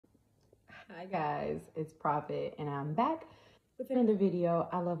Hi guys, it's Prophet and I'm back with another video.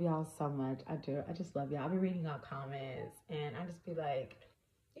 I love y'all so much. I do. I just love y'all. I'll be reading y'all comments and I just be like,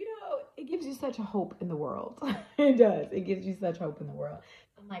 you know, it gives you such a hope in the world. It does. It gives you such hope in the world.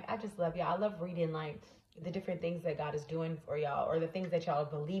 I'm like, I just love y'all. I love reading like the different things that God is doing for y'all, or the things that y'all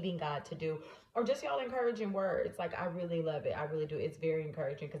are believing God to do, or just y'all encouraging words. Like, I really love it. I really do. It's very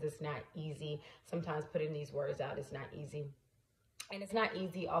encouraging because it's not easy. Sometimes putting these words out is not easy. And it's not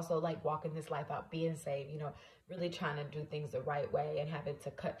easy also, like, walking this life out, being saved, you know, really trying to do things the right way and having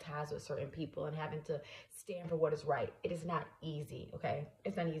to cut ties with certain people and having to stand for what is right. It is not easy, okay?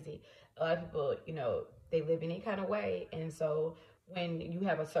 It's not easy. A lot of people, you know, they live any kind of way. And so when you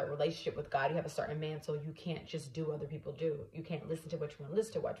have a certain relationship with God, you have a certain mantle, you can't just do what other people do. You can't listen to what you want to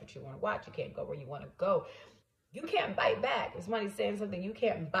listen to, watch what you want to watch. You can't go where you want to go. You can't bite back. If somebody's saying something, you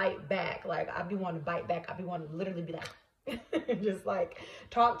can't bite back. Like, I be wanting to bite back. I be wanting to literally be like, just like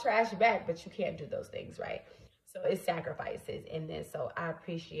talk trash back, but you can't do those things, right? So it's sacrifices in this. So I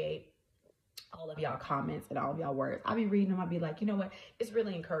appreciate all of y'all comments and all of y'all words. I'll be reading them. I'll be like, you know what? It's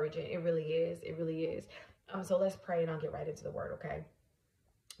really encouraging. It really is. It really is. So let's pray and I'll get right into the word, okay?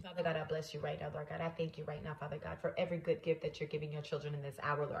 Father God, I bless you right now, Lord God. I thank you right now, Father God, for every good gift that you're giving your children in this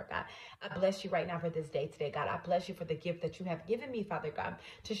hour, Lord God. I bless you right now for this day today, God. I bless you for the gift that you have given me, Father God,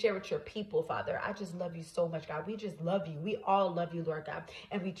 to share with your people, Father. I just love you so much, God. We just love you. We all love you, Lord God.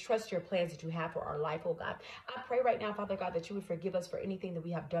 And we trust your plans that you have for our life, oh God. I pray right now, Father God, that you would forgive us for anything that we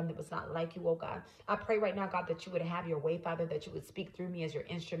have done that was not like you, oh God. I pray right now, God, that you would have your way, Father, that you would speak through me as your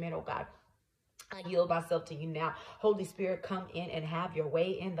instrument, oh God. I yield myself to you now. Holy Spirit, come in and have your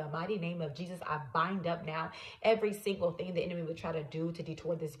way in the mighty name of Jesus. I bind up now every single thing the enemy would try to do to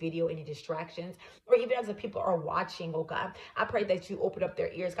detour this video, any distractions, or even as the people are watching, oh God. I pray that you open up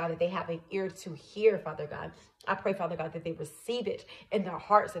their ears, God, that they have an ear to hear, Father God. I pray, Father God, that they receive it in their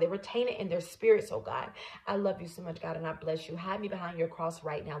hearts, that they retain it in their spirits, oh God. I love you so much, God, and I bless you. Hide me behind your cross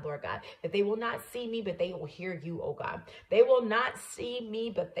right now, Lord God, that they will not see me, but they will hear you, oh God. They will not see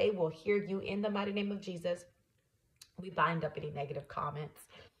me, but they will hear you in the mighty name of Jesus. We bind up any negative comments,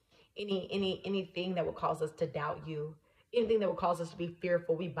 anything that will cause us to doubt you, anything that will cause us to be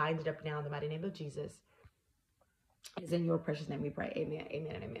fearful. We bind it up now in the mighty name of Jesus. It's in your precious name we pray. Amen,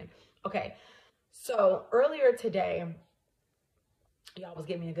 amen, and amen. Okay. So earlier today, y'all was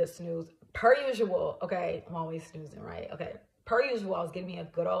giving me a good snooze. Per usual, okay, I'm always snoozing, right? Okay, per usual, I was giving me a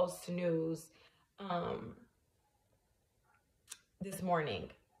good old snooze this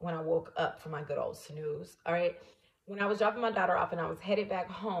morning when I woke up from my good old snooze, all right? When I was dropping my daughter off and I was headed back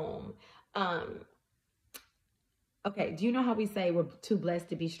home, okay, do you know how we say we're too blessed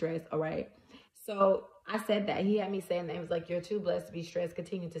to be stressed, all right? So I said that. He had me saying that. He was like, you're too blessed to be stressed.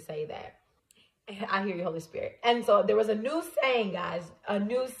 Continue to say that. I hear you, Holy Spirit. And so there was a new saying, guys, a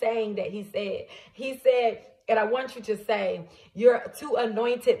new saying that he said. He said, and I want you to say, you're too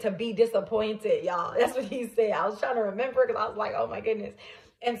anointed to be disappointed, y'all. That's what he said. I was trying to remember because I was like, oh my goodness.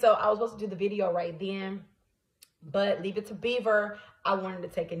 And so I was supposed to do the video right then, but leave it to Beaver. I wanted to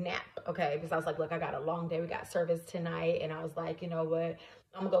take a nap, okay? Because I was like, look, I got a long day. We got service tonight. And I was like, you know what?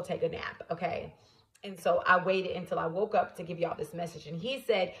 I'm going to go take a nap, okay? And so I waited until I woke up to give y'all this message. And he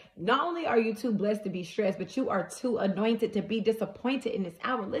said, not only are you too blessed to be stressed, but you are too anointed to be disappointed in this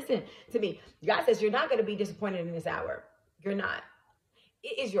hour. Listen to me. God says you're not going to be disappointed in this hour. You're not.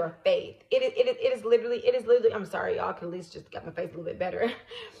 It is your faith. It is literally, I'm sorry, y'all can at least just get my face a little bit better.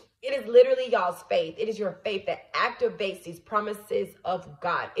 It is literally y'all's faith. It is your faith that activates these promises of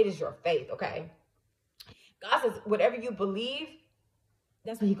God. It is your faith, okay? God says whatever you believe,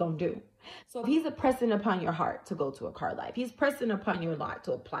 that's what he's going to do. So if he's pressing upon your heart to go to a car life, he's pressing upon your heart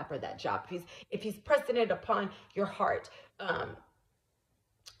to apply for that job. If he's pressing it upon your heart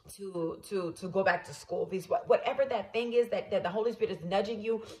to go back to school, if he's whatever that thing is that the Holy Spirit is nudging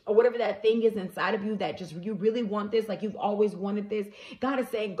you, or whatever that thing is inside of you that just you really want this, like you've always wanted this, God is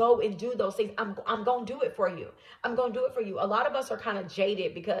saying go and do those things. I'm going to do it for you. I'm going to do it for you. A lot of us are kind of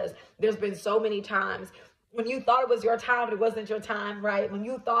jaded because there's been so many times when you thought it was your time, it wasn't your time, right? When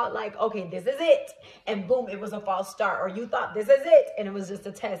you thought like, okay, this is it. And boom, it was a false start. Or you thought this is it. And it was just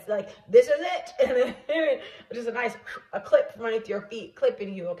a test. Like, this is it. And then just a nice clip from underneath your feet,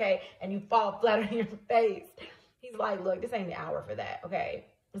 clipping you, okay? And you fall flat on your face. He's like, look, this ain't the hour for that, okay?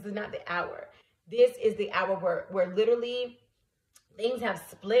 This is not the hour. This is the hour where literally things have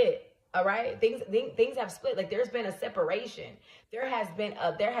split. All right. Things have split. Like there's been a separation. There has been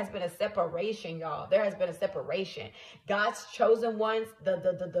a separation, y'all. There has been a separation. God's chosen ones,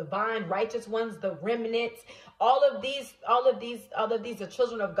 the divine righteous ones, the remnants, all of these, the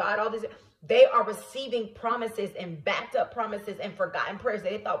children of God, all these, They are receiving promises and backed up promises and forgotten prayers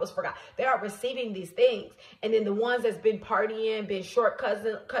that they thought was forgotten. They are receiving these things. And then the ones that's been partying, been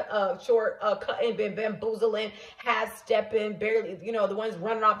cutting, been bamboozling, half-stepping, barely, you know, the ones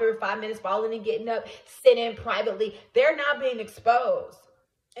running off every 5 minutes, falling and getting up, sitting privately, they're not being exposed.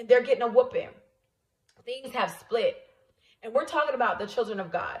 And they're getting a whooping. Things have split. And we're talking about the children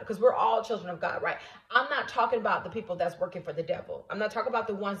of God, because we're all children of God, right? I'm not talking about the people that's working for the devil. I'm not talking about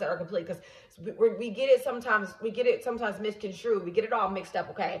the ones that are complete, because we get it sometimes misconstrued. We get it all mixed up,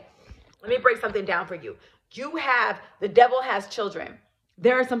 okay? Let me break something down for you. The devil has children.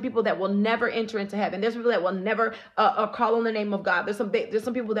 There are some people that will never enter into heaven. There's people that will never call on the name of God. There's some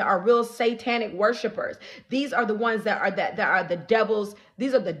people that are real satanic worshipers. These are the ones that are the devil's.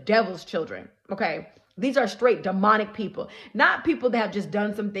 These are the devil's children, okay? These are straight demonic people, not people that have just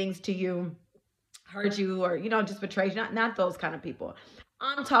done some things to you, hurt you, or, you know, just betrayed you. Not those kind of people.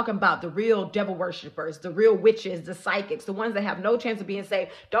 I'm talking about the real devil worshipers, the real witches, the psychics, the ones that have no chance of being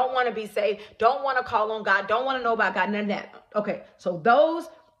saved, don't want to be saved, don't want to call on God, don't want to know about God, none of that. Okay, so those,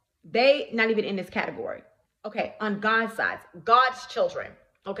 they not even in this category. Okay, on God's side, God's children.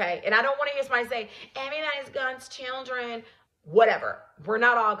 Okay, and I don't want to hear somebody say, everybody's God's children. Whatever. We're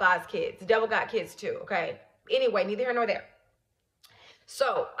not all God's kids. The devil got kids too, okay? Anyway, neither here nor there.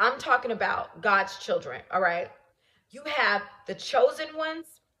 So I'm talking about God's children, all right? You have the chosen ones,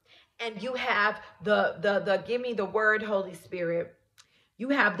 and you have the give me the word, Holy Spirit. You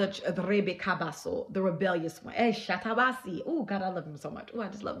have the rebellious one. Oh, God, I love him so much. Oh, I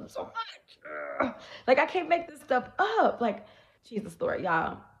just love him so much. Like, I can't make this stuff up. Like, Jesus, Lord,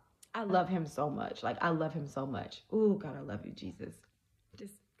 y'all. I love him so much. Like, I love him so much. Oh, God, I love you, Jesus.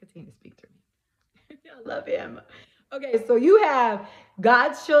 Just continue to speak to me. I love him. Okay, so you have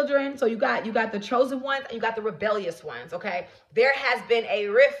God's children. So you got the chosen ones, and you got the rebellious ones, okay? There has been a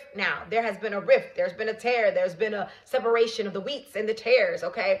rift now. There has been a rift. There's been a tear. There's been a separation of the wheats and the tares,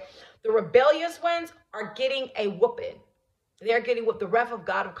 okay? The rebellious ones are getting a whooping. They're getting what the wrath of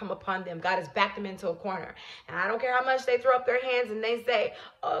God will come upon them. God has backed them into a corner. And I don't care how much they throw up their hands and they say,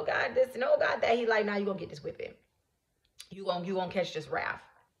 oh, God, this and oh, God, that. He's like, nah, you're going to get this whipping. You're going to catch this wrath.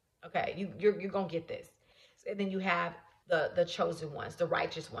 Okay, you're going to get this. And then you have the chosen ones, the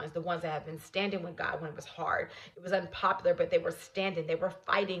righteous ones, the ones that have been standing with God when it was hard. It was unpopular, but they were standing. They were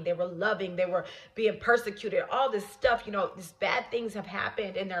fighting. They were loving. They were being persecuted. All this stuff, you know, these bad things have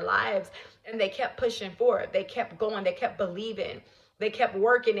happened in their lives, and they kept pushing forward. They kept going. They kept believing. They kept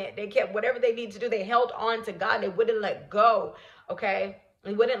working it. They kept whatever they needed to do. They held on to God. They wouldn't let go, okay?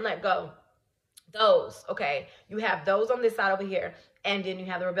 They wouldn't let go. Those, okay? You have those on this side over here. And then you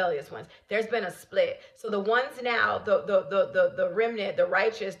have the rebellious ones. There's been a split. So the ones now, the remnant, the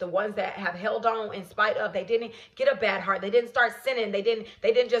righteous, the ones that have held on in spite of, they didn't get a bad heart. They didn't start sinning. They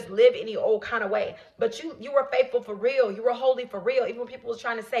didn't just live any old kind of way. But you were faithful for real. You were holy for real. Even when people was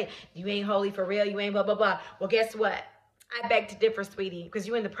trying to say, you ain't holy for real. You ain't blah, blah, blah. Well, guess what? I beg to differ, sweetie, because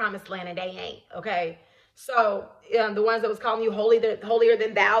you in the promised land and they ain't, okay? So the ones that was calling you holier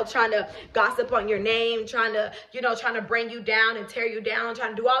than thou, trying to gossip on your name, trying to bring you down and tear you down,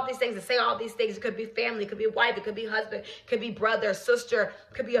 trying to do all these things and say all these things. It could be family, it could be wife, it could be husband, it could be brother, sister,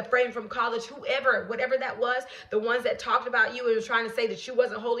 it could be a friend from college, whoever, whatever that was. The ones that talked about you and was trying to say that you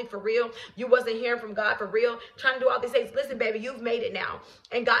wasn't holy for real, you wasn't hearing from God for real, trying to do all these things. Listen, baby, you've made it now.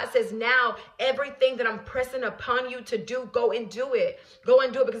 And God says, now everything that I'm pressing upon you to do, go and do it. Go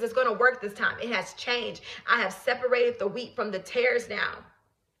and do it, because it's going to work this time. It has changed. I have separated the wheat from the tares now.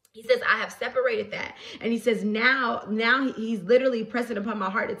 He says, I have separated that. And he says, now he's literally pressing upon my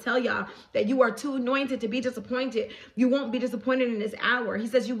heart to tell y'all that you are too anointed to be disappointed. You won't be disappointed in this hour. He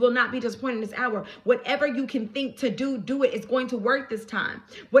says, you will not be disappointed in this hour. Whatever you can think to do it. It's going to work this time.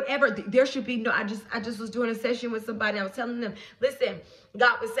 Whatever, there should be no, I just was doing a session with somebody. I was telling them, listen,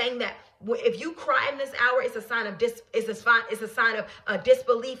 God was saying that if you cry in this hour, it's a sign of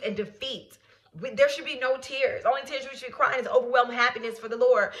disbelief and defeat. There should be no tears. Only tears we should be crying is overwhelming happiness for the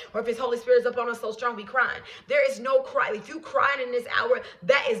Lord. Or if his Holy Spirit is upon us so strong, we crying. There is no cry. If you crying in this hour,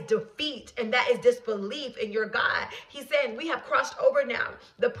 that is defeat and that is disbelief in your God. He's saying we have crossed over now.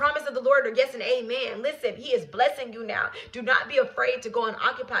 The promise of the Lord are yes and amen. Listen, he is blessing you now. Do not be afraid to go and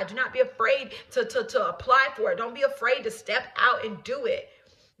occupy. Do not be afraid to apply for it. Don't be afraid to step out and do it.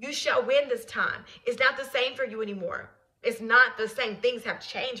 You shall win this time. It's not the same for you anymore. It's not the same. Things have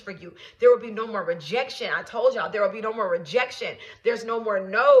changed for you. There will be no more rejection. I told y'all there will be no more rejection. There's no more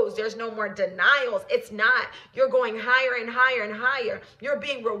no's. There's no more denials. It's not. You're going higher and higher and higher. You're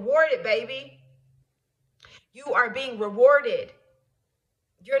being rewarded, baby. You are being rewarded.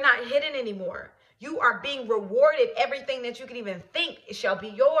 You're not hidden anymore. You are being rewarded. Everything that you can even think shall be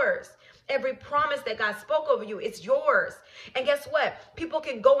yours. Every promise that God spoke over you, it's yours. And guess what? People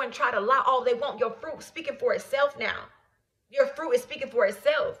can go and try to lie all they want. Your fruit is speaking for itself now. Your fruit is speaking for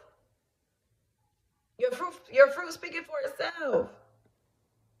itself. Your fruit is speaking for itself.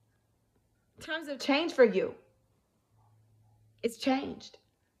 Times have changed for you. It's changed.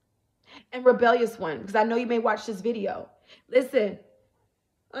 And rebellious one, because I know you may watch this video. Listen,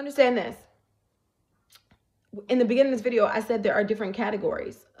 understand this. In the beginning of this video, I said there are different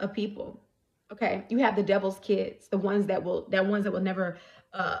categories of people. Okay, you have the devil's kids, the ones that will never,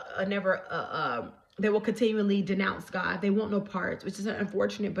 they will continually denounce God. They want no parts, which is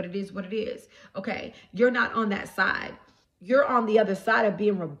unfortunate, but it is what it is. Okay, you're not on that side. You're on the other side of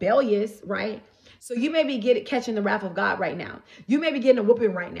being rebellious, right? So you may be catching the wrath of God right now. You may be getting a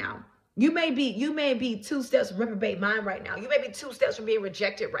whooping right now. You may be 2 steps from reprobate mind right now. You may be 2 steps from being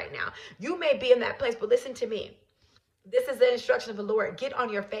rejected right now. You may be in that place, but listen to me. This is the instruction of the Lord. Get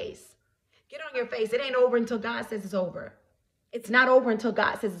on your face. Get on your face. It ain't over until God says it's over. It's not over until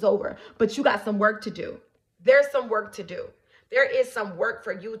God says it's over, but you got some work to do. There's some work to do. There is some work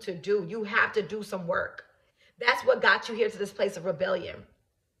for you to do. You have to do some work. That's what got you here to this place of rebellion,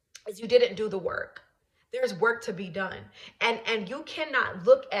 is you didn't do the work. There's work to be done. And you cannot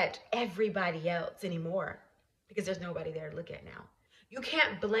look at everybody else anymore because there's nobody there to look at now. You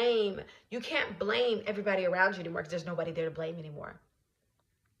can't blame everybody around you anymore because there's nobody there to blame anymore.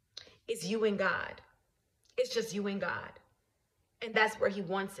 It's you and God. It's just you and God. And that's where he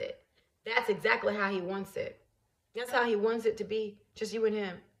wants it. That's exactly how he wants it. That's how he wants it to be, just you and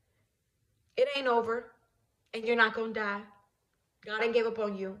him. It ain't over, and you're not going to die. God ain't gave up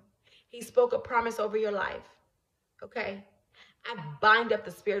on you. He spoke a promise over your life. Okay? I bind up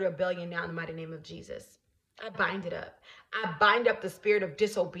the spirit of rebellion now in the mighty name of Jesus. I bind it up. I bind up the spirit of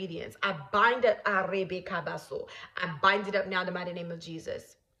disobedience. I bind it up now in the mighty name of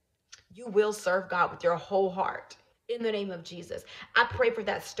Jesus. You will serve God with your whole heart in the name of Jesus. I pray for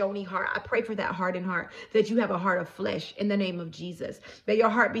that stony heart. I pray for that hardened heart, that you have a heart of flesh in the name of Jesus. That your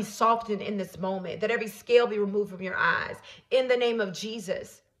heart be softened in this moment. That every scale be removed from your eyes in the name of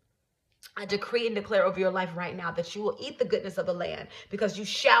Jesus. I decree and declare over your life right now that you will eat the goodness of the land because you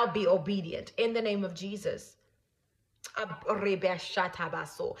shall be obedient in the name of Jesus. I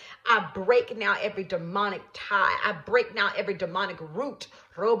break now every demonic tie. I break now every demonic root.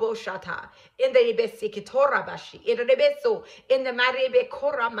 Robo shata. In the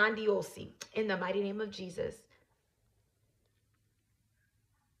mighty name of Jesus.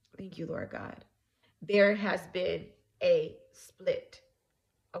 Thank you, Lord God. There has been a split.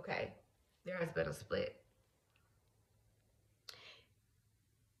 Okay. There has been a split.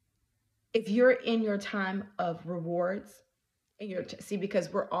 If you're in your time of rewards, and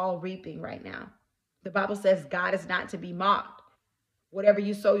because we're all reaping right now. The Bible says God is not to be mocked. Whatever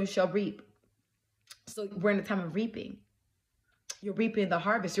you sow, you shall reap. So we're in a time of reaping. You're reaping the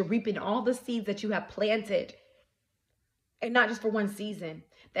harvest. You're reaping all the seeds that you have planted. And not just for one season,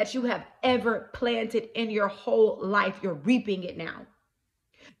 that you have ever planted in your whole life. You're reaping it now.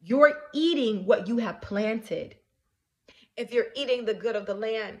 You're eating what you have planted. If you're eating the good of the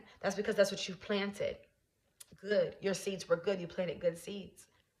land, that's because that's what you've planted. Good. Your seeds were good. You planted good seeds.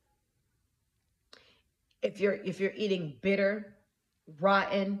 If you're eating bitter,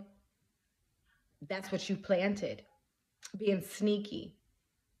 rotten, that's what you planted. Being sneaky,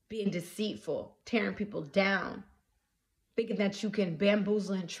 being deceitful, tearing people down, thinking that you can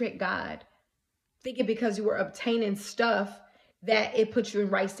bamboozle and trick God, thinking because you were obtaining stuff that it puts you in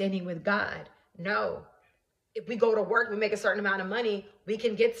right standing with God. No. If we go to work, we make a certain amount of money, we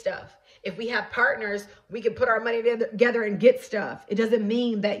can get stuff. If we have partners, we can put our money together and get stuff. It doesn't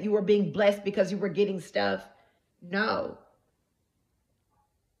mean that you were being blessed because you were getting stuff. No.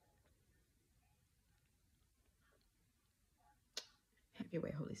 Have your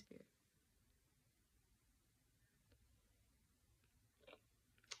way, Holy Spirit.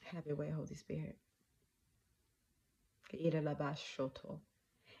 Have your way, Holy Spirit.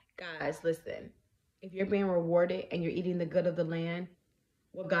 Guys, listen. If you're being rewarded and you're eating the good of the land,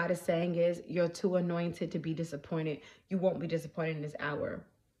 what God is saying is you're too anointed to be disappointed. You won't be disappointed in this hour.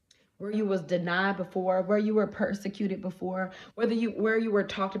 Where you was denied before, where you were persecuted before, where you were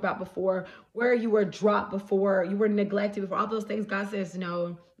talked about before, where you were dropped before, you were neglected before, all those things, God says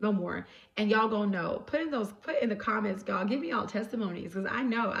no more. And y'all gonna know. Put in the comments, y'all. Give me y'all testimonies, because I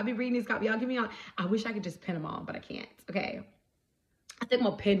know. I've been reading these comments. Y'all give me y'all. I wish I could just pin them all, but I can't. Okay. I think I'm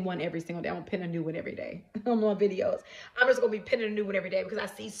going to pin one every single day. I'm going to pin a new one every day on my videos. I'm just going to be pinning a new one every day because I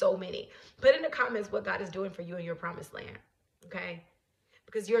see so many. Put in the comments what God is doing for you in your promised land. Okay?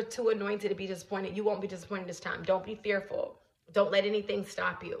 Because you're too anointed to be disappointed. You won't be disappointed this time. Don't be fearful. Don't let anything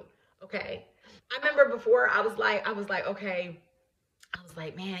stop you. Okay. I remember before I was like, okay, I was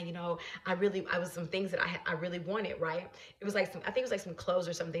like, man, you know, I was some things that I really wanted, right? It was like I think it was like some clothes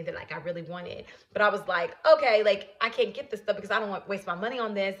or something that like I really wanted. But I was like, okay, like I can't get this stuff because I don't want to waste my money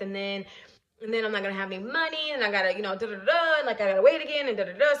on this. And then I'm not going to have any money and I got to, you know, and like I got to wait again and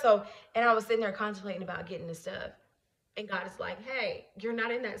So, and I was sitting there contemplating about getting this stuff. And God is like, hey, you're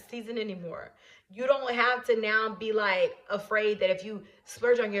not in that season anymore. You don't have to now be like afraid that if you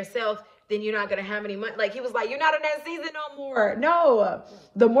splurge on yourself, then you're not going to have any money. Like he was like, you're not in that season no more. No,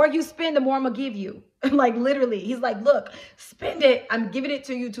 the more you spend, the more I'm going to give you. Like literally, he's like, look, spend it. I'm giving it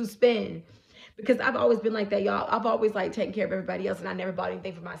to you to spend. Because I've always been like that, y'all. I've always like taken care of everybody else and I never bought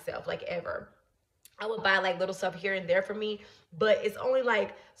anything for myself, like ever. I would buy like little stuff here and there for me, but it's only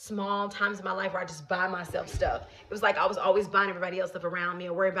like small times in my life where I just buy myself stuff. It was like I was always buying everybody else stuff around me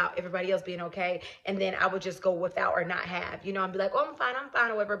or worry about everybody else being okay. And then I would just go without or not have, you know, and be like, oh, I'm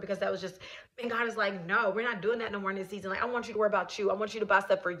fine, or whatever, because that was just, and God is like, no, we're not doing that no more in this season. Like, I want you to worry about you. I want you to buy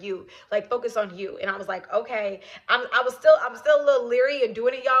stuff for you. Like, focus on you. And I was like, okay. I'm still a little leery in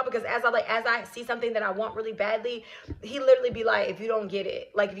doing it, y'all, because as I see something that I want really badly, he literally be like, if you don't get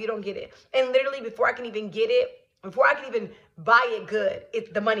it, and literally before I can even get it, before I can even buy it good,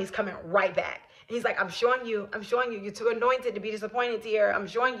 the money's coming right back. And he's like, I'm showing you, you're too anointed to be disappointed here. I'm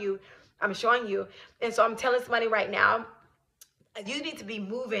showing you. And so I'm telling somebody right now, you need to be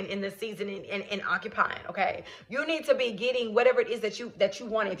moving in this season and occupying, okay? You need to be getting whatever it is that you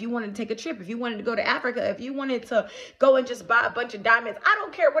wanted. If you wanted to take a trip, if you wanted to go to Africa, if you wanted to go and just buy a bunch of diamonds, I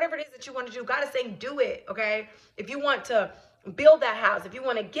don't care, whatever it is that you want to do, God is saying do it, okay? If you want to build that house, if you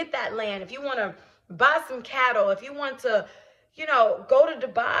want to get that land, if you want to buy some cattle, if you want to, you know, go to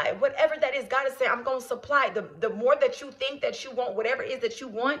Dubai, whatever that is, God is saying, I'm going to supply. The more that you think that you want, whatever it is that you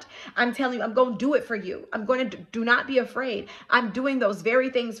want, I'm telling you, I'm going to do it for you. I'm going to do not be afraid. I'm doing those very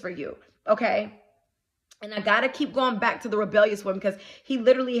things for you. Okay. And I got to keep going back to the rebellious one because he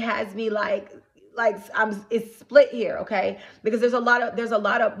literally has me like it's split here, okay? Because there's a lot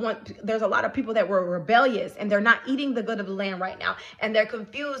of people that were rebellious and they're not eating the good of the land right now, and they're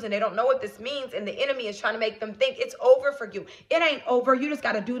confused and they don't know what this means, and the enemy is trying to make them think it's over for you. It ain't over. You just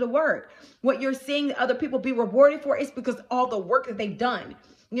got to do the work. What you're seeing other people be rewarded for is because all the work that they've done.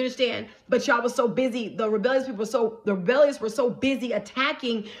 You understand? But y'all was so busy. The rebellious were so busy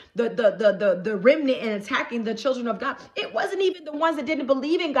attacking the remnant and attacking the children of God. It wasn't even the ones that didn't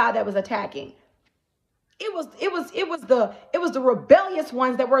believe in God that was attacking. It was the rebellious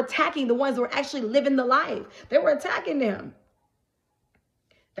ones that were attacking the ones that were actually living the life. They were attacking them.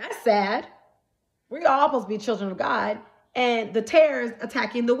 That's sad. We're all supposed to be children of God, and the tares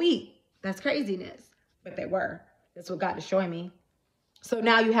attacking the wheat. That's craziness. But they were. That's what God is showing me. So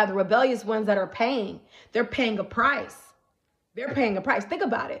now you have the rebellious ones that are paying. They're paying a price. They're paying a price. Think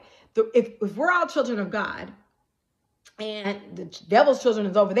about it. If we're all children of God, and the devil's children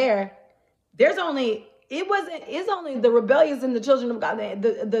is over there, it's only the rebellious and the children of God,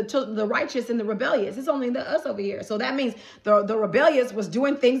 the righteous and the rebellious. It's only us over here. So that means the rebellious was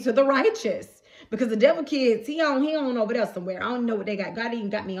doing things to the righteous, because the devil kids, he on over there somewhere. I don't know what they got. God even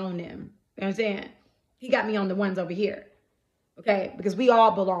got me on them. You know what I'm saying? He got me on the ones over here. Okay? Because we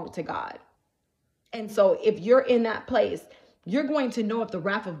all belong to God. And so if you're in that place, you're going to know if the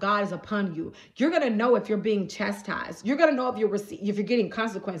wrath of God is upon you. You're going to know if you're being chastised. You're going to know if you're getting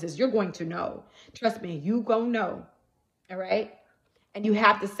consequences. You're going to know. Trust me, you gonna know. All right? And you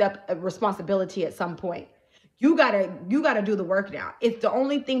have to accept a responsibility at some point. You gotta do the work now. It's the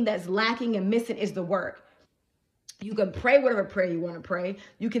only thing that's lacking and missing is the work. You can pray whatever prayer you want to pray.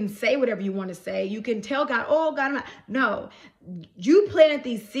 You can say whatever you want to say. You can tell God, oh, God, I'm not. No, you planted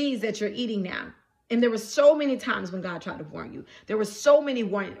these seeds that you're eating now. And there were so many times when God tried to warn you. There were so many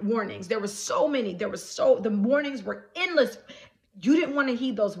warnings. The warnings were endless. You didn't want to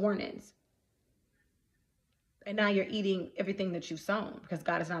heed those warnings. And now you're eating everything that you've sown, because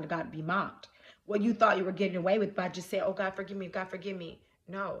God is not a God to be mocked. What you thought you were getting away with by just saying, oh, God, forgive me, God, forgive me.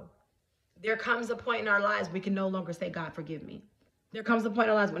 No. There comes a point in our lives we can no longer say, God, forgive me. There comes a point in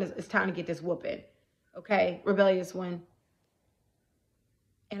our lives when it's time to get this whooping. Okay, rebellious one.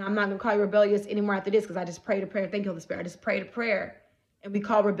 And I'm not going to call you rebellious anymore after this, because I just prayed a prayer. Thank you, Holy Spirit. I just prayed a prayer, and we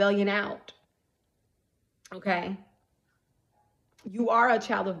call rebellion out. Okay? You are a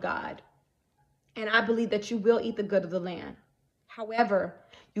child of God, and I believe that you will eat the good of the land. However,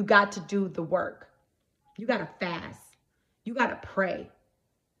 you got to do the work. You got to fast. You got to pray.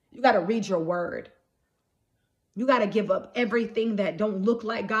 You got to read your word. You got to give up everything that don't look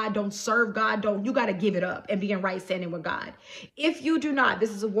like God, don't serve God, you got to give it up and be in right standing with God. If you do not, this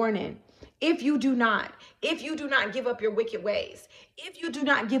is a warning. If you do not give up your wicked ways, if you do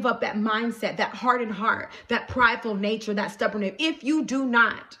not give up that mindset, that hardened heart, that prideful nature, that stubbornness, if you do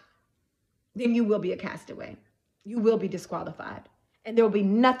not, then you will be a castaway. You will be disqualified. And there will be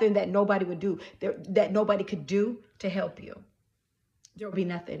nothing that nobody would do, that nobody could do to help you. There will be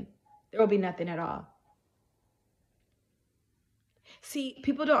nothing. There will be nothing at all. See,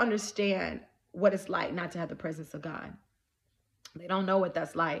 people don't understand what it's like not to have the presence of God. They don't know what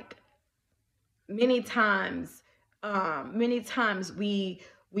that's like. Many times we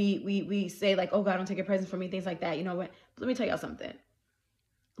say like, oh God, don't take your presence from me, things like that. You know what? Let me tell y'all something.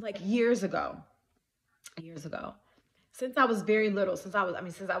 Like years ago, since I was very little, since I was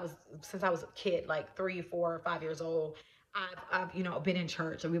a kid, like 3, 4, 5 years old, I've been in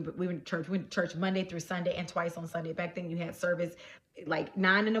church. We went to church Monday through Sunday and twice on Sunday. Back then you had service like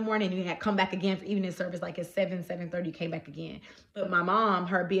 9 in the morning, you had come back again for evening service, like at 7:30, you came back again. But my mom,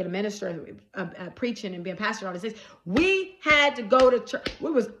 her being a minister, preaching and being pastor, all this things, we had to go to church. We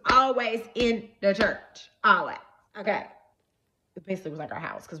was always in the church, always. Okay, it basically was like our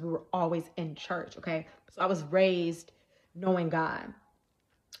house because we were always in church. Okay, so I was raised knowing God,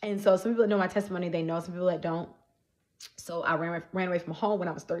 and so some people that know my testimony, they know. Some people that don't. So I ran away from home when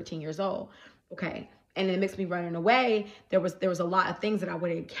I was 13 years old. Okay. And in the midst of me running away, there was a lot of things that I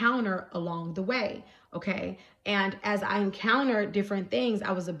would encounter along the way. Okay. And as I encountered different things,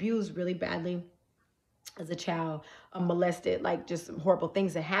 I was abused really badly as a child, molested, like just some horrible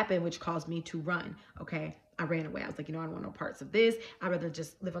things that happened, which caused me to run. Okay. I ran away. I was like, I don't want no parts of this. I'd rather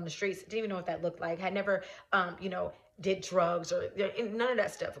just live on the streets. Didn't even know what that looked like. I never, did drugs or none of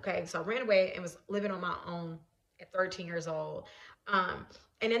that stuff. Okay. So I ran away and was living on my own at 13 years old.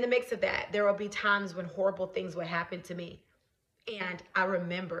 And in the mix of that, there will be times when horrible things would happen to me. And I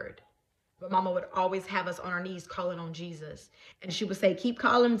remembered, but Mama would always have us on our knees calling on Jesus. And she would say, keep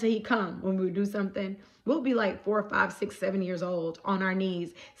calling until he come. When we would do something, we'll be like 4, 5, 6, 7 years old on our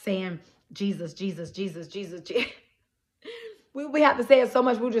knees saying, Jesus, Jesus, Jesus, Jesus, Jesus. We have to say it so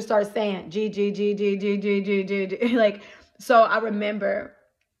much, we'll just start saying, G. Like, so I remember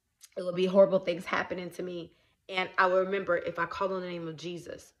it would be horrible things happening to me. And I will remember if I called on the name of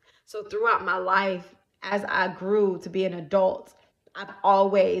Jesus. So throughout my life, as I grew to be an adult, I've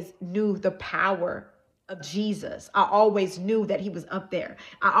always knew the power of Jesus. I always knew that he was up there.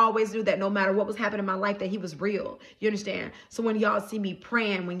 I always knew that no matter what was happening in my life, that he was real. You understand? So when y'all see me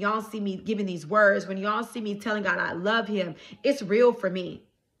praying, when y'all see me giving these words, when y'all see me telling God I love him, it's real for me.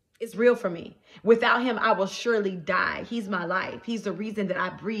 It's real for me. Without him, I will surely die. He's my life. He's the reason that I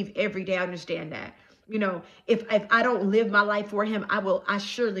breathe every day. I understand that. If I don't live my life for him, I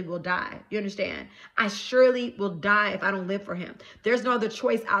surely will die. You understand? I surely will die if I don't live for him. There's no other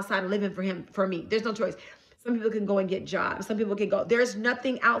choice outside of living for him, for me. There's no choice. Some people can go and get jobs. Some people can go. There's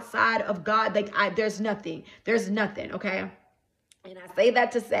nothing outside of God. There's nothing. There's nothing. Okay. And I say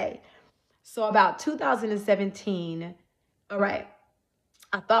that to say, so about 2017, all right,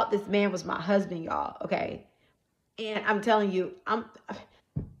 I thought this man was my husband, y'all. Okay. And I'm telling you,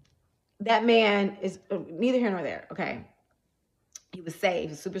 that man is neither here nor there, okay? He was saved, he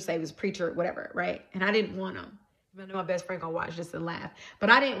was super saved, he was a preacher, whatever, right? And I didn't want him. I know my best friend gonna watch this and laugh,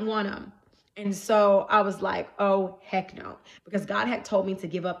 but I didn't want him. And so I was like, oh, heck no. Because God had told me to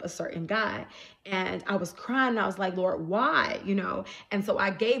give up a certain guy. And I was crying and I was like, Lord, why? And so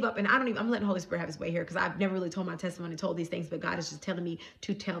I gave up, and I'm letting the Holy Spirit have his way here because I've never really told my testimony, told these things, but God is just telling me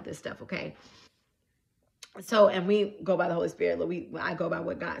to tell this stuff, okay? So, and we go by the Holy Spirit. I go by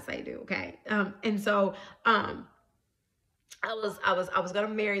what God say do. Okay. And so, I was going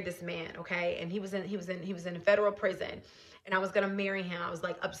to marry this man. Okay. And he was in a federal prison, and I was going to marry him. I was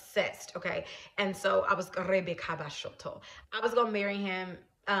like obsessed. Okay. And so I was going to marry him.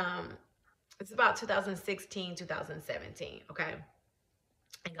 It's about 2016, 2017. Okay.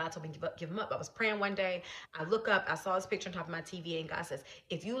 And God told me to give him up. I was praying one day. I look up. I saw his picture on top of my TV. And God says,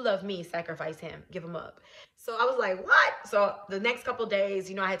 if you love me, sacrifice him. Give him up. So I was like, what? So the next couple of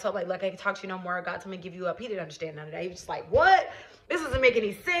days, I had told like I can talk to you no more. God told me to give you up. He didn't understand none of that. He was just like, what? This doesn't make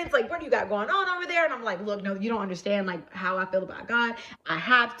any sense. Like, what do you got going on over there? And I'm like, look, no, you don't understand like how I feel about God. I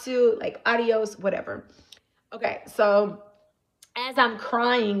have to, like, adios, whatever. Okay. So as I'm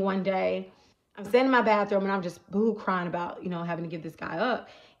crying one day, I'm sitting in my bathroom and I'm just boo crying about, having to give this guy up.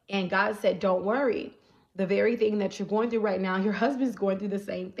 And God said, don't worry. The very thing that you're going through right now, your husband's going through the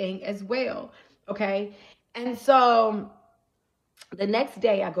same thing as well. Okay. And so the next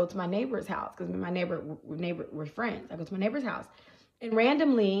day I go to my neighbor's house because my neighbor, we're friends. I go to my neighbor's house, and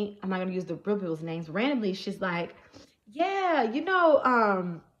randomly, I'm not going to use the real people's names. Randomly, she's like, yeah,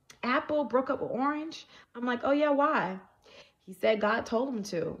 Apple broke up with Orange. I'm like, oh yeah, why? He said God told him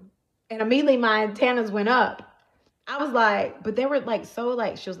to. And immediately my antennas went up. I was like, but they were like, so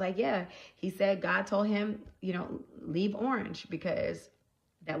like, she was like, yeah, he said God told him, you know, leave Orange because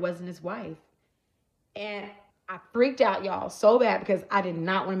that wasn't his wife. And I freaked out, y'all, so bad because I did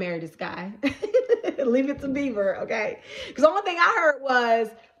not want to marry this guy. Leave it to Beaver, okay? Because the only thing I heard was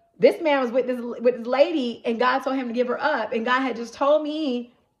this man was with this lady and God told him to give her up. And God had just told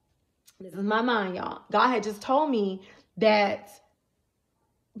me, this is my mind, y'all. God had just told me that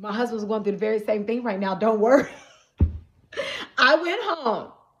my husband's going through the very same thing right now. Don't worry. I went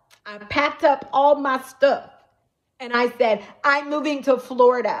home. I packed up all my stuff. And I said, I'm moving to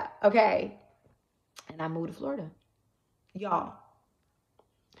Florida, okay? And I moved to Florida. Y'all,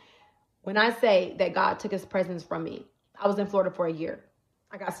 when I say that God took his presence from me, I was in Florida for a year.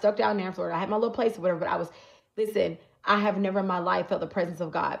 I got stuck down there in Florida. I had my little place or whatever, but listen, I have never in my life felt the presence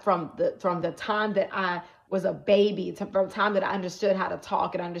of God from the time that I was a baby, from the time that I understood how to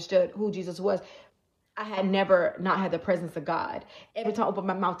talk and understood who Jesus was. I had never not had the presence of God. Every time I opened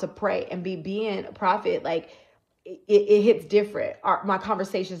my mouth to pray and being a prophet, like it hits different. My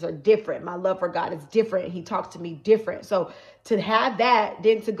conversations are different. My love for God is different. He talks to me different. So to have that,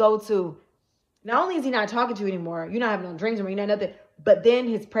 then to go to, not only is he not talking to you anymore, you're not having no dreams or you're not nothing, but then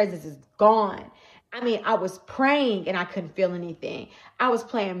his presence is gone. I mean, I was praying and I couldn't feel anything. I was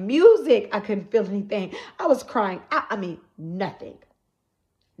playing music. I couldn't feel anything. I was crying. I mean, nothing.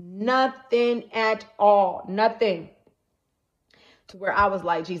 Nothing at all. Nothing. To where I was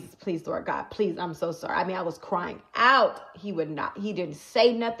like, Jesus, please, Lord God, please, I'm so sorry. I mean, I was crying out. He didn't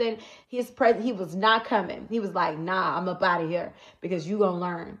say nothing. He was not coming. He was like, nah, I'm up out of here because you gonna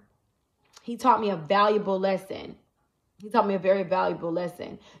learn. He taught me a valuable lesson. He taught me a very valuable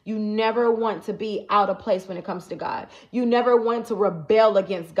lesson. You never want to be out of place when it comes to God. You never want to rebel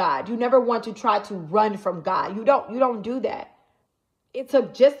against God. You never want to try to run from God. You don't do that. It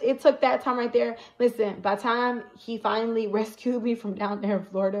took that time right there. Listen, by the time he finally rescued me from down there in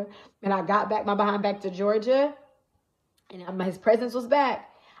Florida and I got my behind back to Georgia and his presence was back,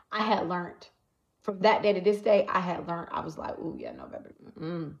 I had learned. From that day to this day, I had learned. I was like, ooh, yeah, no, baby.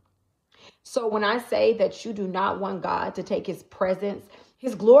 So when I say that you do not want God to take his presence,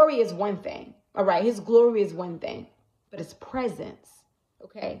 his glory is one thing. All right. His glory is one thing, but his presence.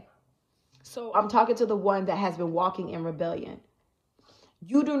 Okay. So I'm talking to the one that has been walking in rebellion.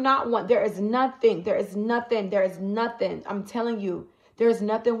 You do not want, there is nothing. I'm telling you, there is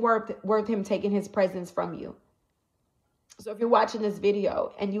nothing worth him taking his presence from you. So if you're watching this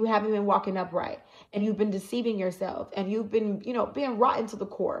video and you haven't been walking upright and you've been deceiving yourself and you've been, being rotten to the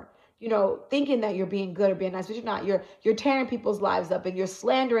core, thinking that you're being good or being nice, but you're not. You're tearing people's lives up and you're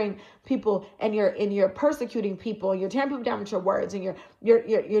slandering people and you're persecuting people and you're tearing people down with your words and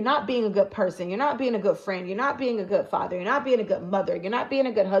you're not being a good person. You're not being a good friend. You're not being a good father. You're not being a good mother. You're not being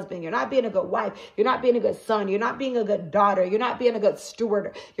a good husband. You're not being a good wife. You're not being a good son. You're not being a good daughter. You're not being a good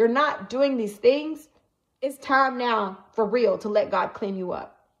steward. You're not doing these things. It's time now for real to let God clean you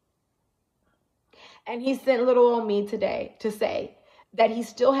up. And he sent little old me today to say that he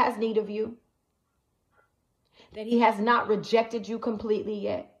still has need of you, that he has not rejected you completely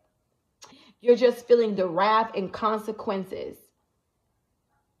yet. You're just feeling the wrath and consequences.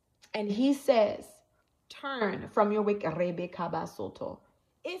 And he says, turn from your wicked.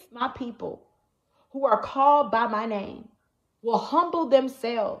 If my people who are called by my name will humble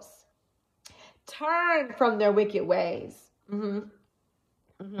themselves, turn from their wicked ways, and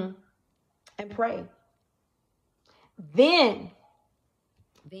pray, then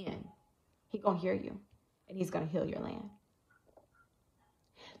he's going to hear you and he's going to heal your land.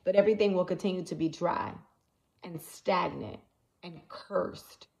 But everything will continue to be dry and stagnant and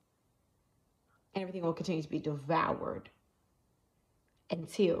cursed. And everything will continue to be devoured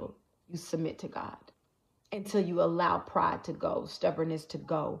until you submit to God, until you allow pride to go, stubbornness to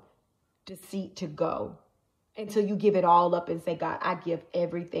go, deceit to go, until you give it all up and say, God, I give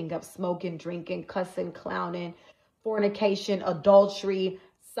everything up. Smoking, drinking, cussing, clowning, fornication, adultery,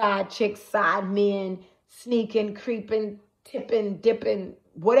 side chicks, side men, sneaking, creeping, tipping, dipping,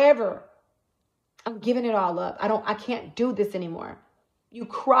 whatever. I'm giving it all up. I can't do this anymore. You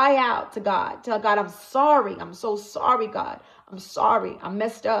cry out to God. Tell God, I'm sorry. I'm so sorry, God. I'm sorry. I'm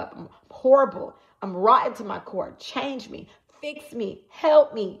messed up. I'm horrible. I'm rotten to my core. Change me. Fix me.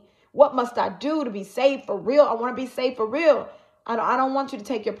 Help me. What must I do to be saved for real? I want to be saved for real. I don't want you to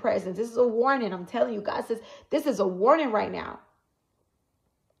take your presence. This is a warning. I'm telling you, God says, this is a warning right now.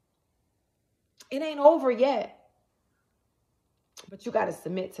 It ain't over yet. But you got to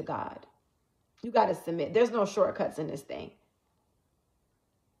submit to God. You got to submit. There's no shortcuts in this thing.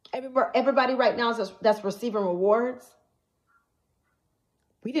 Everybody right now that's receiving rewards,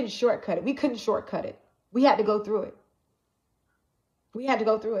 We didn't shortcut it. We couldn't shortcut it. We had to go through it. We had to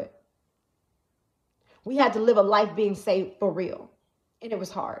go through it. We had to live a life being saved for real. And it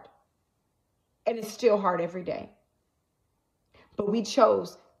was hard. And it's still hard every day. But we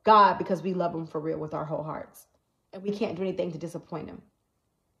chose God because we love him for real with our whole hearts. And we can't do anything to disappoint him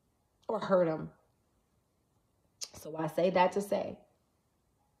or hurt him. So I say that to say,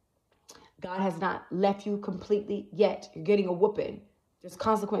 God has not left you completely yet. You're getting a whooping. There's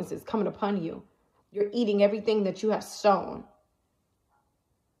consequences coming upon you. You're eating everything that you have sown.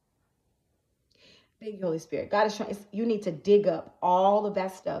 Thank you, Holy Spirit. God is trying. You need to dig up all of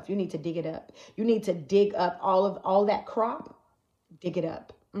that stuff. You need to dig it up. You need to dig up all that crop. Dig it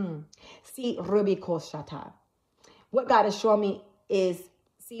up. See, what God is showing me is,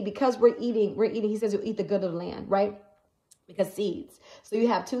 see, because we're eating, he says you'll eat the good of the land, right? Because seeds. So you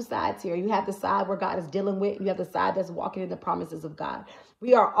have two sides here. You have the side where God is dealing with. You have the side that's walking in the promises of God.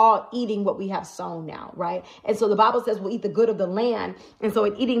 We are all eating what we have sown now, right? And so the Bible says we'll eat the good of the land. And so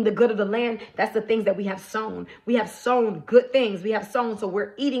in eating the good of the land, that's the things that we have sown. We have sown good things. We have sown, so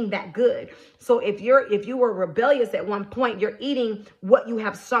we're eating that good. So if you were rebellious at one point, you're eating what you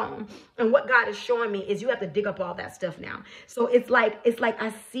have sown. And what God is showing me is you have to dig up all that stuff now. So it's like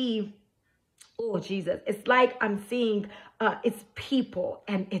I see, oh, Jesus, it's like I'm seeing it's people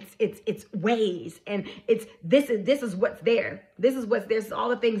and it's ways and this is what's there. This is what's there. This is all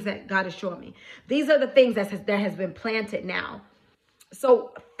the things that God is showing me. These are the things that has been planted now.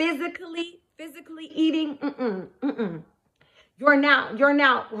 So physically eating, You're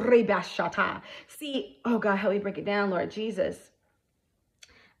now rebashata. See, oh God, help me break it down, Lord Jesus.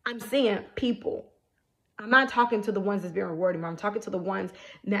 I'm seeing people. I'm not talking to the ones that's being rewarded. I'm talking to the ones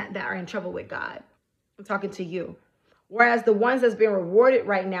that are in trouble with God. I'm talking to you. Whereas the ones that's being rewarded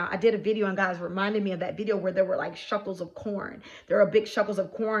right now, I did a video and guys reminded me of that video where there were like shuckles of corn. There are big shuckles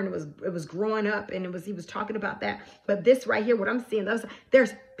of corn. It was growing up and he was talking about that. But this right here, what I'm seeing,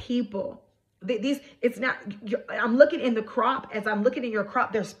 there's people. It's not, I'm looking in the crop. As I'm looking in your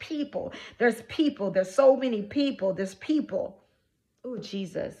crop, there's people. There's people. There's so many people. There's people. Oh,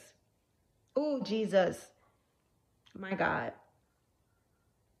 Jesus. Oh, Jesus. My God.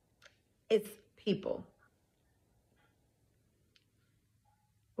 It's people.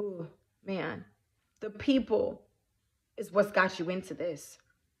 Oh, man. The people is what's got you into this.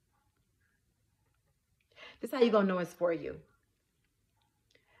 This is how you're going to know it's for you.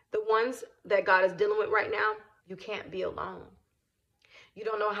 The ones that God is dealing with right now, you can't be alone. You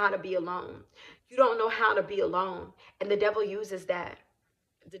don't know how to be alone. You don't know how to be alone. And the devil uses that.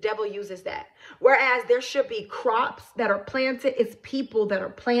 The devil uses that. Whereas there should be crops that are planted. It's people that are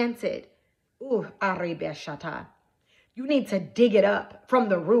planted. Ooh, aribeshata. You need to dig it up from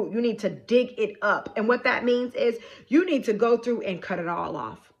the root. You need to dig it up. And what that means is you need to go through and cut it all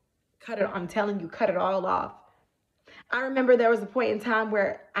off. I'm telling you, cut it all off. I remember there was a point in time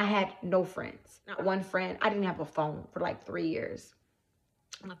where I had no friends, not one friend. I didn't have a phone for like 3 years.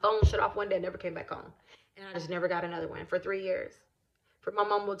 My phone shut off one day, never came back on. And I just never got another one for 3 years. For my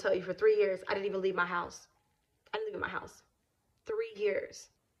mom will tell you, for 3 years, I didn't even leave my house. I didn't leave my house. 3 years.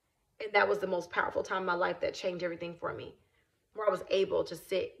 And that was the most powerful time in my life that changed everything for me. Where I was able to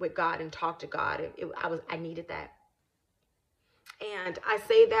sit with God and talk to God. I needed that. And I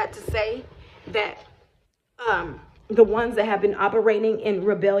say that to say that the ones that have been operating in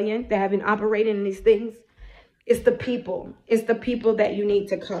rebellion, that have been operating in these things, it's the people. It's the people that you need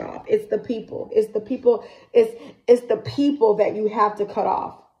to cut off. It's the people. It's the people. It's the people that you have to cut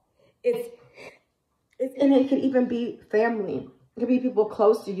off. And it could even be family. It could be people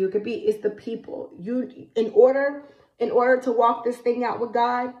close to you. It's the people. In order to walk this thing out with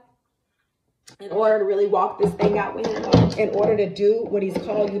God, in order to really walk this thing out with him, in order to do what he's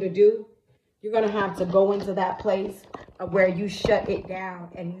called you to do, you're going to have to go into that place of where you shut it down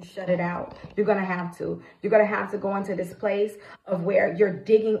and you shut it out. You're going to have to. You're going to have to go into this place of where you're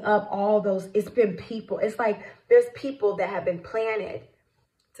digging up all those. It's been people. It's like there's people that have been planted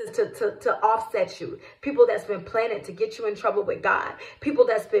to offset you. People that's been planted to get you in trouble with God. People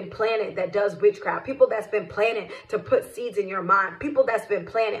that's been planted that does witchcraft. People that's been planted to put seeds in your mind. People that's been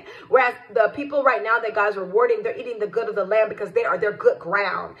planted. Whereas the people right now that God's rewarding, they're eating the good of the land because they're good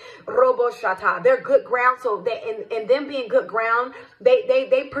ground. Robo shata. They're good ground. So in them being good ground,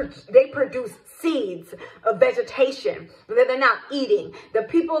 they produce seeds of vegetation that they're not eating. The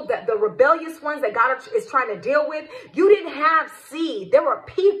people the rebellious ones that God is trying to deal with, you didn't have seed. There were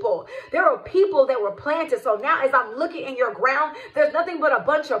people that were planted. So now as I'm looking in your ground, there's nothing but a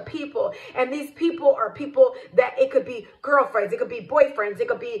bunch of people. And these people are people that it could be girlfriends. It could be boyfriends. It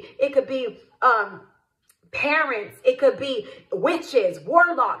could be parents, it could be witches,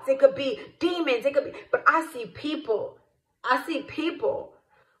 warlocks, it could be demons, it could be, but I see people.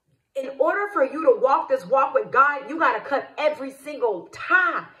 In order for you to walk this walk with God, you got to cut every single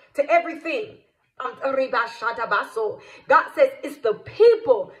tie to everything. God says it's the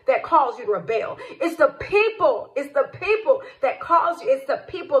people that cause you to rebel. It's the people that cause you. It's the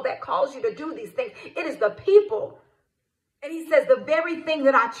people that cause you to do these things. It is the people. And he says the very thing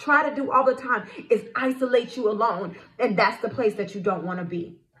that I try to do all the time is isolate you alone. And that's the place that you don't want to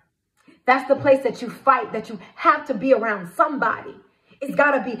be. That's the place that you fight, that you have to be around somebody. It's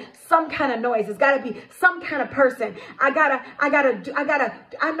got to be some kind of noise. It's got to be some kind of person. I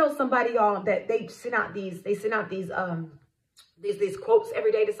know somebody, y'all, that they send out these quotes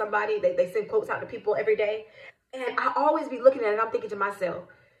every day to somebody. They send quotes out to people every day. And I always be looking at it. I'm thinking to myself,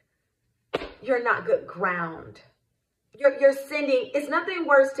 you're not good ground. You're sending, it's nothing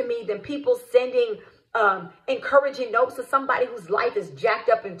worse to me than people sending encouraging notes to somebody whose life is jacked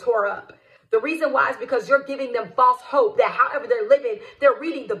up and tore up. The reason why is because you're giving them false hope that however they're living, they're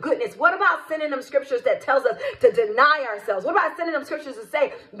reading the goodness. What about sending them scriptures that tells us to deny ourselves? What about sending them scriptures to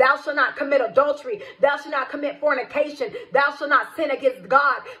say, thou shalt not commit adultery, thou shalt not commit fornication, thou shalt not sin against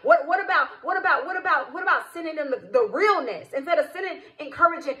God? What about sending them the realness instead of sending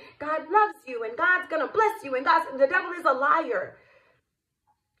encouraging, God loves you and God's gonna bless you and the devil is a liar.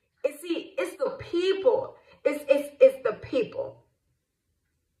 And see, it's the people. It's the people.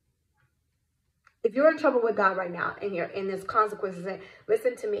 If you're in trouble with God right now and you're in this consequences,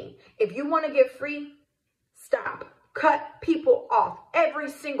 listen to me. If you want to get free, stop. Cut people off. Every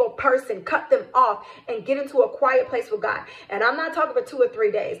single person, cut them off and get into a quiet place with God. And I'm not talking for 2 or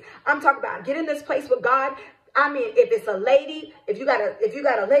 3 days. I'm talking about get in this place with God. I mean, if it's a lady, if you got a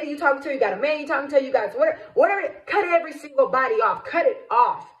lady you talking to, you got a man you talking to, you got whatever, cut every single body off. Cut it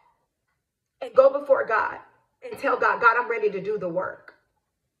off. And go before God and tell God, God, I'm ready to do the work.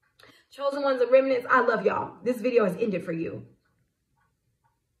 Chosen ones and remnants, I love y'all. This video has ended for you.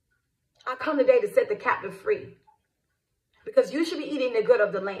 I come today to set the captive free. Because you should be eating the good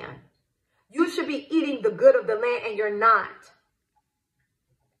of the land. You should be eating the good of the land and you're not.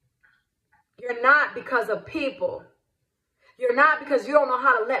 You're not because of people. You're not because you don't know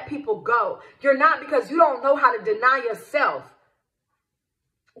how to let people go. You're not because you don't know how to deny yourself.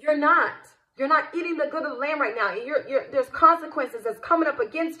 You're not. You're not eating the good of the land right now. There's consequences that's coming up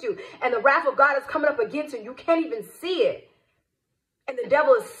against you. And the wrath of God is coming up against you. You can't even see it. And the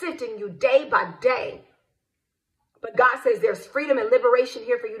devil is sifting you day by day. But God says there's freedom and liberation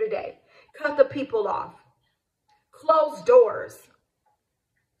here for you today. Cut the people off. Close doors.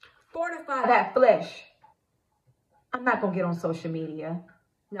 Fortify that flesh. I'm not going to get on social media.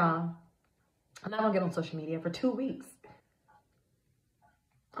 No. I'm not going to get on social media for 2 weeks.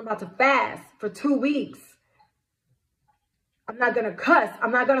 I'm about to fast for 2 weeks. I'm not going to cuss.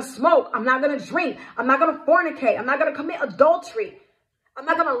 I'm not going to smoke. I'm not going to drink. I'm not going to fornicate. I'm not going to commit adultery. I'm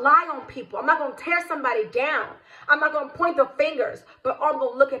not going to lie on people. I'm not going to tear somebody down. I'm not going to point the fingers, but I'm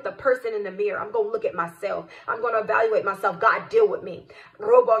going to look at the person in the mirror. I'm going to look at myself. I'm going to evaluate myself. God, deal with me.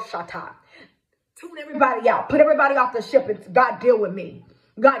 Robo shata. Tune everybody out. Put everybody off the ship and God, deal with me.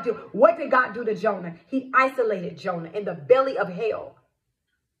 God, deal. What did God do to Jonah? He isolated Jonah in the belly of hell.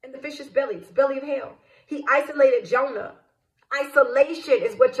 In the fish's belly, it's the belly of hell. He isolated Jonah. Isolation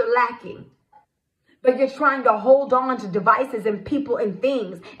is what you're lacking. But you're trying to hold on to devices and people and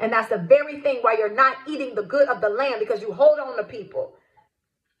things. And that's the very thing why you're not eating the good of the land, because you hold on to people.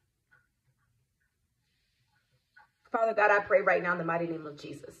 Father God, I pray right now in the mighty name of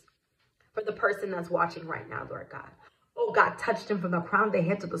Jesus for the person that's watching right now, Lord God. Oh, God, touch them from the crown of their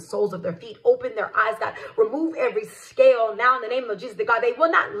head to the soles of their feet. Open their eyes, God. Remove every scale now in the name of Jesus. God, they will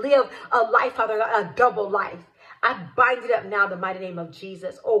not live a life, Father God, a double life. I bind it up now in the mighty name of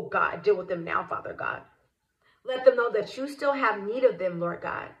Jesus. Oh, God, deal with them now, Father God. Let them know that you still have need of them, Lord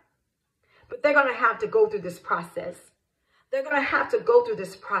God. But they're going to have to go through this process. They're going to have to go through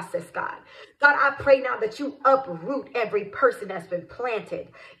this process, God. God, I pray now that you uproot every person that's been planted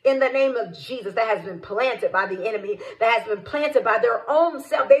in the name of Jesus, that has been planted by the enemy, that has been planted by their own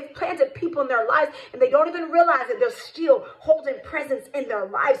self. They've planted people in their lives and they don't even realize that they're still holding presence in their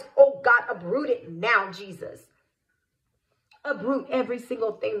lives. Oh, God, uproot it now, Jesus. Uproot every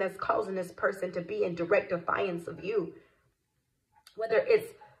single thing that's causing this person to be in direct defiance of you. Whether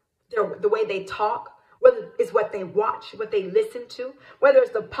it's the way they talk, whether it's what they watch, what they listen to, whether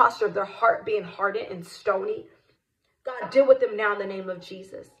it's the posture of their heart being hardened and stony. God, deal with them now in the name of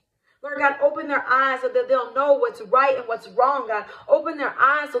Jesus. Lord God, open their eyes so that they'll know what's right and what's wrong, God. Open their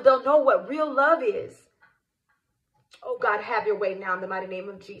eyes so they'll know what real love is. Oh, God, have your way now in the mighty name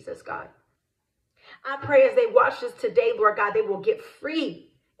of Jesus, God. I pray as they watch this today, Lord God, they will get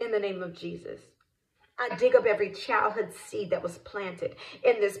free in the name of Jesus. I dig up every childhood seed that was planted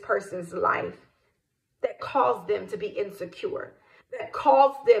in this person's life that caused them to be insecure, that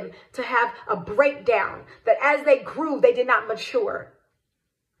caused them to have a breakdown, that as they grew, they did not mature.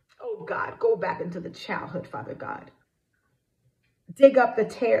 Oh God, go back into the childhood, Father God. Dig up the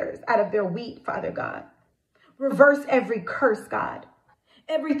tares out of their wheat, Father God. Reverse every curse, God.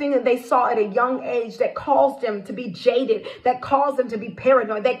 Everything that they saw at a young age that caused them to be jaded, that caused them to be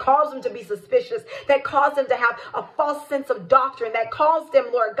paranoid, that caused them to be suspicious, that caused them to have a false sense of doctrine, that caused them,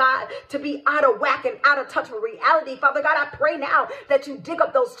 Lord God, to be out of whack and out of touch with reality. Father God, I pray now that you dig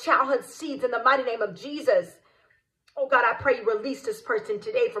up those childhood seeds in the mighty name of Jesus. Oh God, I pray you release this person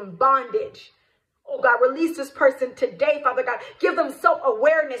today from bondage. Oh God, release this person today, Father God. Give them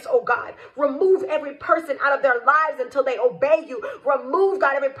self-awareness, oh God. Remove every person out of their lives until they obey you. Remove,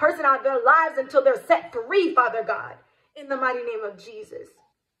 God, every person out of their lives until they're set free, Father God. In the mighty name of Jesus.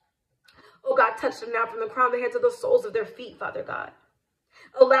 Oh God, touch them now from the crown of their head to the soles of their feet, Father God.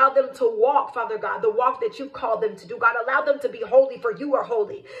 Allow them to walk, Father God, the walk that you've called them to do. God, allow them to be holy, for you are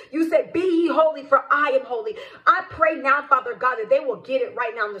holy. You said, be ye holy, for I am holy. I pray now, Father God, that they will get it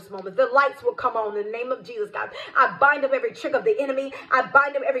right now in this moment. The lights will come on in the name of Jesus, God. I bind up every trick of the enemy. I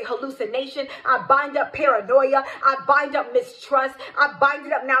bind up every hallucination. I bind up paranoia. I bind up mistrust. I bind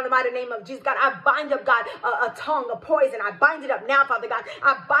it up now in the mighty name of Jesus, God. I bind up, God, a tongue, a poison. I bind it up now, Father God.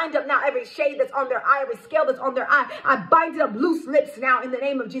 I bind up now every shade that's on their eye, every scale that's on their eye. I bind it up, loose lips now in the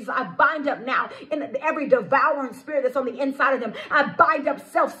name of Jesus. I bind up now in every devouring spirit that's on the inside of them. I bind up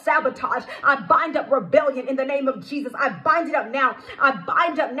self-sabotage. I bind up rebellion in the name of Jesus. I bind it up now. I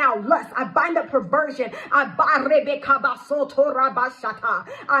bind up now lust. I bind up perversion. I bind it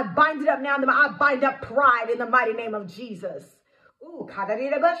up now. I bind up pride in the mighty name of Jesus. Oh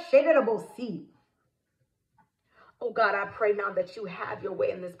God, I pray now that you have your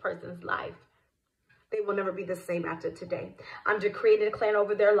way in this person's life. They will never be the same after today. I'm decreeing and declaring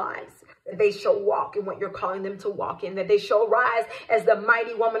over their lives that they shall walk in what you're calling them to walk in, that they shall rise as the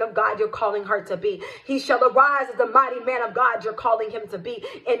mighty woman of God you're calling her to be. He shall arise as the mighty man of God you're calling him to be,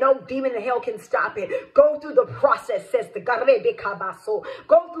 and no demon in hell can stop it. Go through the process, says the God. Go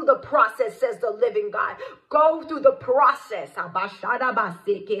through the process, says the living God. Go through the process.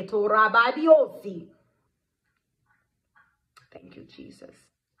 Thank you, Jesus.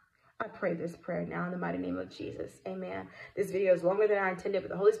 I pray this prayer now in the mighty name of Jesus. Amen. This video is longer than I intended,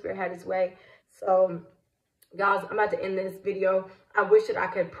 but the Holy Spirit had his way. So, guys, I'm about to end this video. I wish that I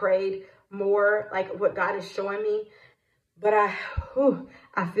could have prayed more, like what God is showing me. But I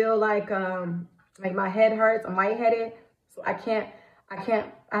feel like my head hurts. I'm lightheaded. So I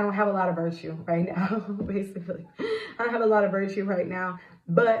don't have a lot of virtue right now, basically. I don't have a lot of virtue right now.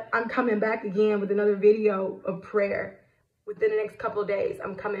 But I'm coming back again with another video of prayer. Within the next couple of days,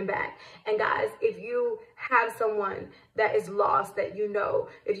 I'm coming back. And guys, if you have someone that is lost that you know,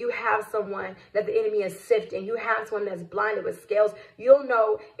 if you have someone that the enemy is sifting, you have someone that's blinded with scales, you'll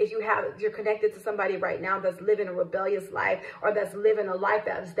know if you're connected to somebody right now that's living a rebellious life, or that's living a life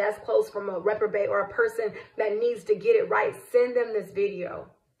that's close from a reprobate, or a person that needs to get it right. Send them this video.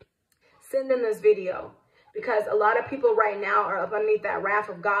 Send them this video. Because a lot of people right now are up underneath that wrath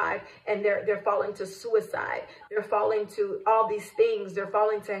of God, and they're falling to suicide. They're falling to all these things. They're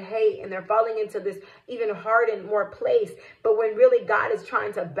falling to hate, and they're falling into this even hardened more place. But when really God is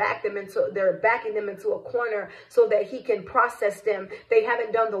trying to they're backing them into a corner so that he can process them. They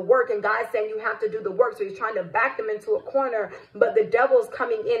haven't done the work, and God's saying you have to do the work. So he's trying to back them into a corner, but the devil's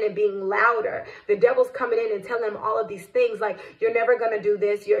coming in and being louder. The devil's coming in and telling them all of these things like, you're never going to do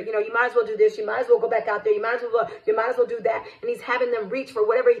this. You might as well do this. You might as well go back out there. You might as well do that. And he's having them reach for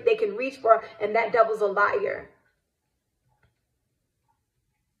whatever they can reach for, and that devil's a liar.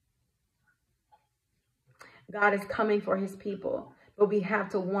 God is coming for his people, but we have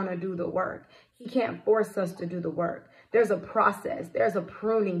to want to do the work. He can't force us to do the work. There's a process, there's a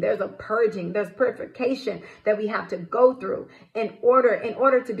pruning, there's a purging, there's purification that we have to go through in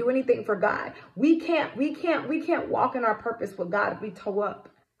order to do anything for God. We can't walk in our purpose with God if we toe up.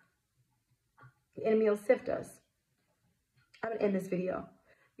 The enemy will sift us. I'm going to end this video.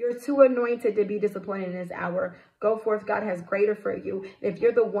 You're too anointed to be disappointed in this hour. Go forth. God has greater for you. If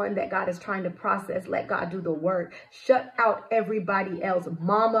you're the one that God is trying to process, let God do the work. Shut out everybody else.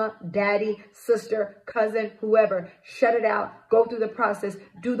 Mama, daddy, sister, cousin, whoever. Shut it out. Go through the process.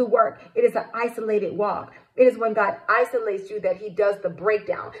 Do the work. It is an isolated walk. It is when God isolates you that he does the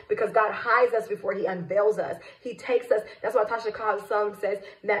breakdown, because God hides us before he unveils us. He takes us. That's why Tasha Cobb's song says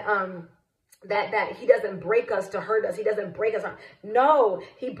that, that he doesn't break us to hurt us. He doesn't break us. No,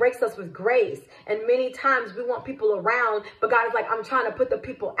 he breaks us with grace. And many times we want people around, but God is like, I'm trying to put the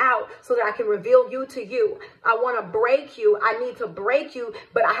people out so that I can reveal you to you. I want to break you. I need to break you,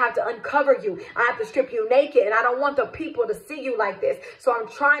 but I have to uncover you. I have to strip you naked, and I don't want the people to see you like this. So I'm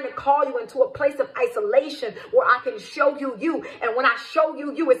trying to call you into a place of isolation where I can show you you. And when I show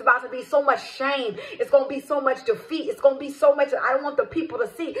you you, it's about to be so much shame. It's going to be so much defeat. It's going to be so much that I don't want the people to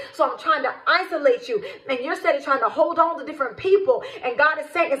see. So I'm trying to isolate you, and you're steady trying to hold on to different people, and God is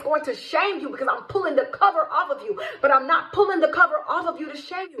saying it's going to shame you because I'm pulling the cover off of you. But I'm not pulling the cover off of you to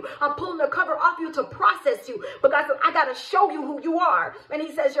shame you. I'm pulling the cover off you to process you. But God says, I got to show you who you are. And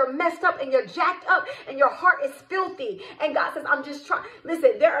he says, you're messed up and you're jacked up and your heart is filthy. And God says, I'm just trying.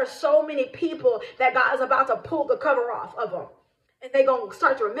 Listen, there are so many people that God is about to pull the cover off of them. And they're going to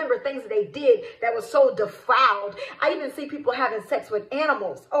start to remember things that they did that was so defiled. I even see people having sex with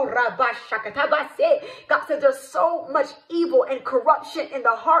animals. Oh, Rabashakatabase. God says there's so much evil and corruption in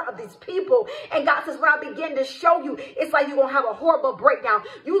the heart of these people. And God says, when I begin to show you, it's like you're going to have a horrible breakdown.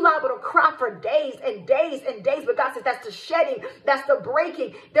 You liable to cry for days and days and days. But God says that's the shedding. That's the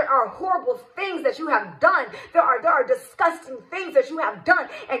breaking. There are horrible things that you have done. There are disgusting things that you have done.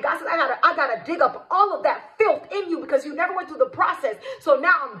 And God says, I gotta dig up all of that filth in you because you never went through the process. So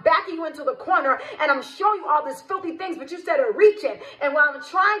now I'm backing you into the corner and I'm showing you all these filthy things, but you said reaching. And when I'm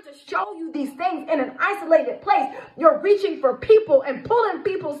trying to show you these things in an isolated place, you're reaching for people and pulling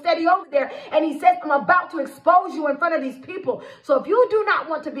people steady over there. And he says, I'm about to expose you in front of these people. So if you do not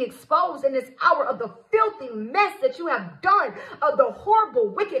want to be exposed in this hour of the filthy mess that you have done, of the horrible,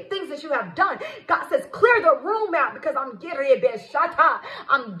 wicked things that you have done, God says, clear the room out because I'm getting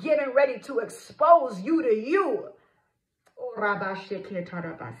ready to expose you to you.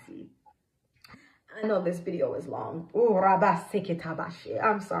 I know this video is long.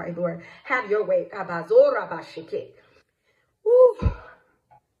 I'm sorry, Lord. Have your way.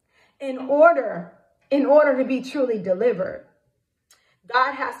 In order to be truly delivered,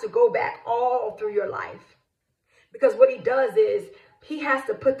 God has to go back all through your life. Because what he does is he has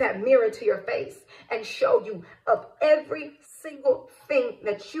to put that mirror to your face and show you of every single thing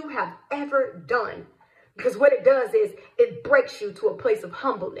that you have ever done. Because what it does is it breaks you to a place of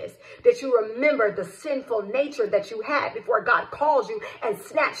humbleness, that you remember the sinful nature that you had before God called you and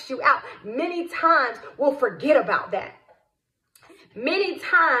snatched you out. Many times we'll forget about that. Many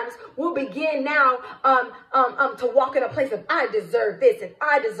times we'll begin now to walk in a place of I deserve this and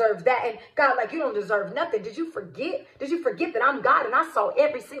I deserve that. And God, like, you don't deserve nothing. Did you forget? Did you forget that I'm God and I saw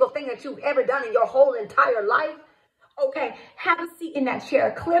every single thing that you've ever done in your whole entire life? Okay, have a seat in that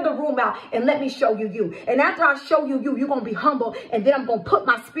chair, clear the room out, and let me show you you. And after I show you you, you're going to be humble, and then I'm going to put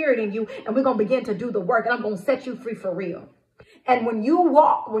my spirit in you, and we're going to begin to do the work, and I'm going to set you free for real. And when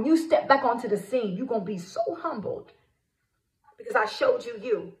you step back onto the scene, you're going to be so humbled because I showed you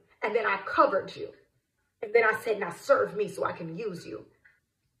you, and then I covered you. And then I said, now serve me so I can use you.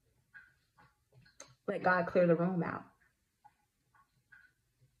 Let God clear the room out.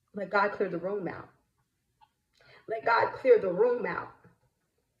 Let God clear the room out. Let God clear the room out.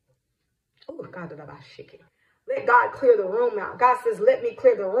 Oh, God, let God clear the room out. God says, let me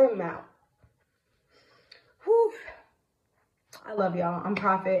clear the room out. Whew. I love y'all. I'm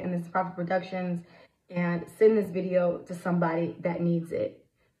Prophet, and this is Prophet Productions. And send this video to somebody that needs it.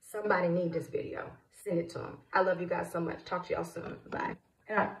 Somebody needs this video. Send it to them. I love you guys so much. Talk to y'all soon. Bye.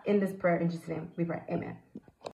 And I end this prayer in Jesus' name. We pray. Amen.